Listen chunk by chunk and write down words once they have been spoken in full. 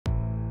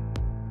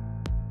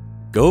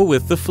Go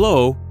with the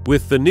flow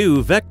with the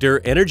new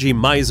Vector Energy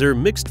Miser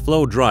Mixed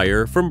Flow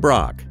Dryer from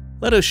Brock.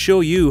 Let us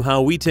show you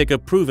how we take a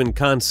proven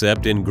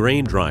concept in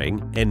grain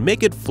drying and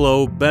make it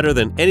flow better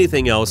than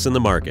anything else in the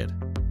market.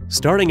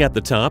 Starting at the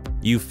top,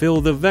 you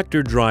fill the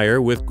Vector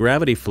dryer with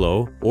gravity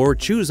flow or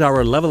choose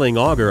our leveling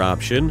auger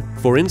option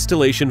for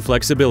installation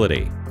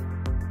flexibility.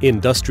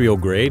 Industrial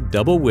grade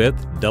double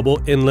width,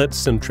 double inlet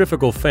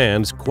centrifugal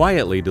fans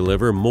quietly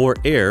deliver more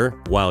air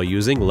while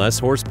using less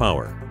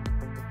horsepower.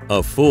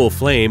 A full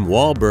flame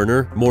wall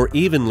burner more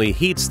evenly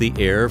heats the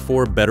air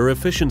for better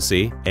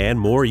efficiency and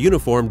more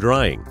uniform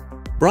drying.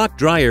 Brock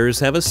dryers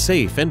have a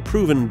safe and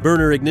proven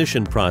burner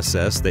ignition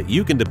process that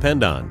you can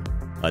depend on.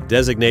 A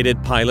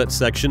designated pilot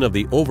section of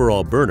the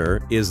overall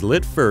burner is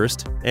lit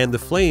first and the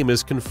flame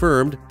is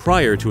confirmed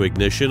prior to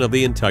ignition of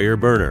the entire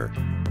burner.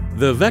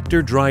 The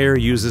Vector dryer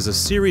uses a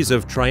series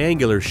of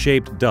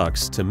triangular-shaped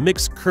ducts to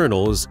mix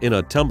kernels in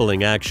a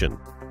tumbling action.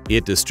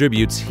 It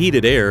distributes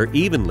heated air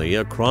evenly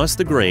across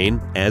the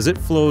grain as it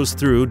flows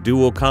through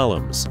dual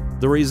columns.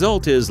 The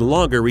result is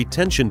longer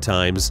retention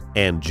times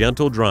and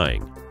gentle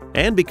drying.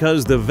 And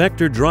because the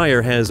Vector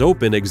dryer has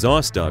open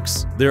exhaust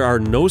ducts, there are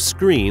no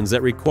screens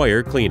that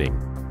require cleaning.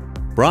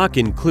 Brock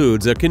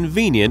includes a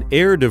convenient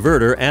air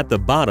diverter at the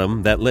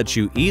bottom that lets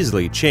you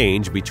easily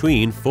change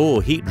between full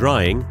heat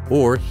drying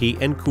or heat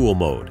and cool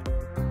mode.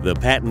 The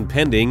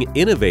patent-pending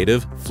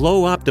innovative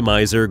Flow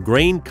Optimizer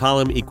Grain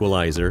Column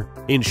Equalizer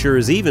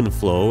ensures even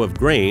flow of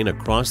grain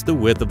across the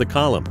width of the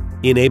column,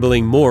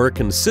 enabling more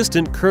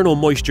consistent kernel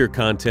moisture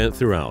content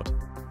throughout.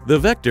 The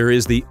Vector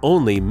is the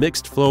only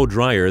mixed flow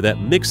dryer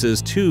that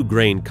mixes two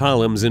grain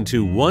columns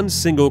into one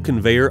single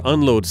conveyor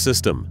unload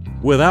system,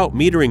 without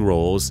metering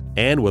rolls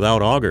and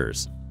without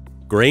augers.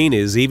 Grain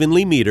is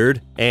evenly metered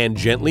and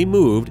gently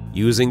moved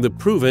using the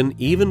proven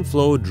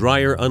EVENFLO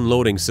dryer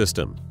unloading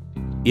system.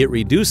 It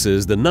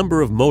reduces the number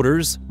of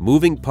motors,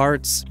 moving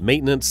parts,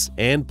 maintenance,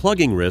 and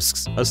plugging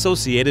risks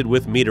associated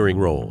with metering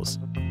rolls.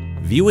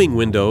 Viewing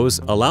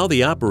windows allow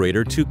the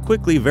operator to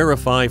quickly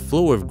verify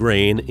flow of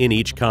grain in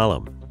each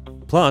column.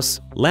 Plus,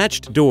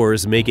 latched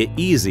doors make it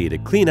easy to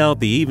clean out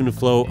the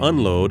EVENFLO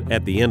unload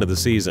at the end of the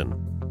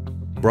season.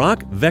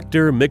 Brock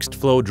Vector Mixed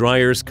Flow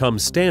Dryers come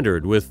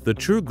standard with the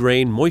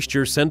TrueGrain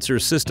Moisture Sensor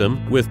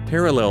System with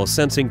parallel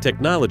sensing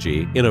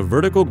technology in a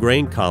vertical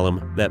grain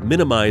column that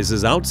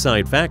minimizes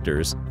outside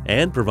factors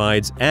and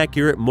provides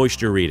accurate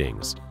moisture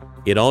readings.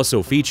 It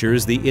also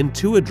features the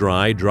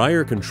INTUI-DRY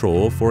Dryer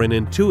Control for an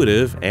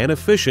intuitive and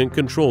efficient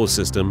control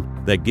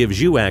system that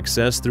gives you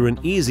access through an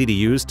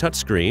easy-to-use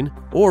touchscreen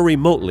or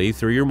remotely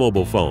through your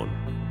mobile phone.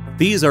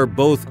 These are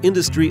both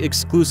industry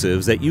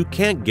exclusives that you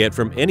can't get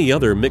from any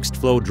other mixed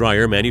flow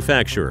dryer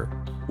manufacturer.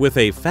 With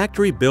a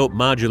factory-built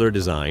modular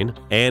design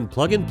and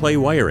plug-and-play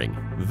wiring,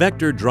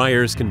 Vector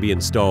dryers can be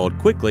installed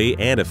quickly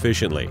and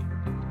efficiently.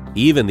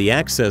 Even the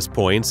access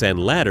points and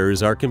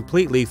ladders are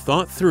completely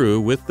thought through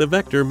with the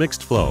Vector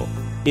Mixed Flow.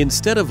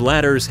 Instead of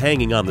ladders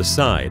hanging on the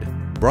side,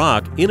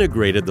 Brock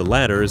integrated the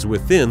ladders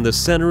within the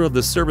center of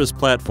the service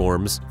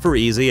platforms for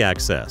easy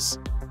access.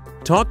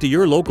 Talk to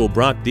your local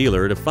Brock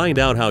dealer to find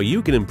out how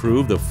you can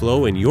improve the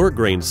flow in your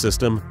grain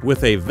system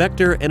with a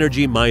Vector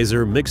Energy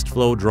Miser Mixed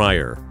Flow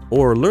Dryer,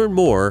 or learn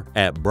more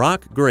at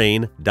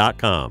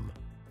brockgrain.com.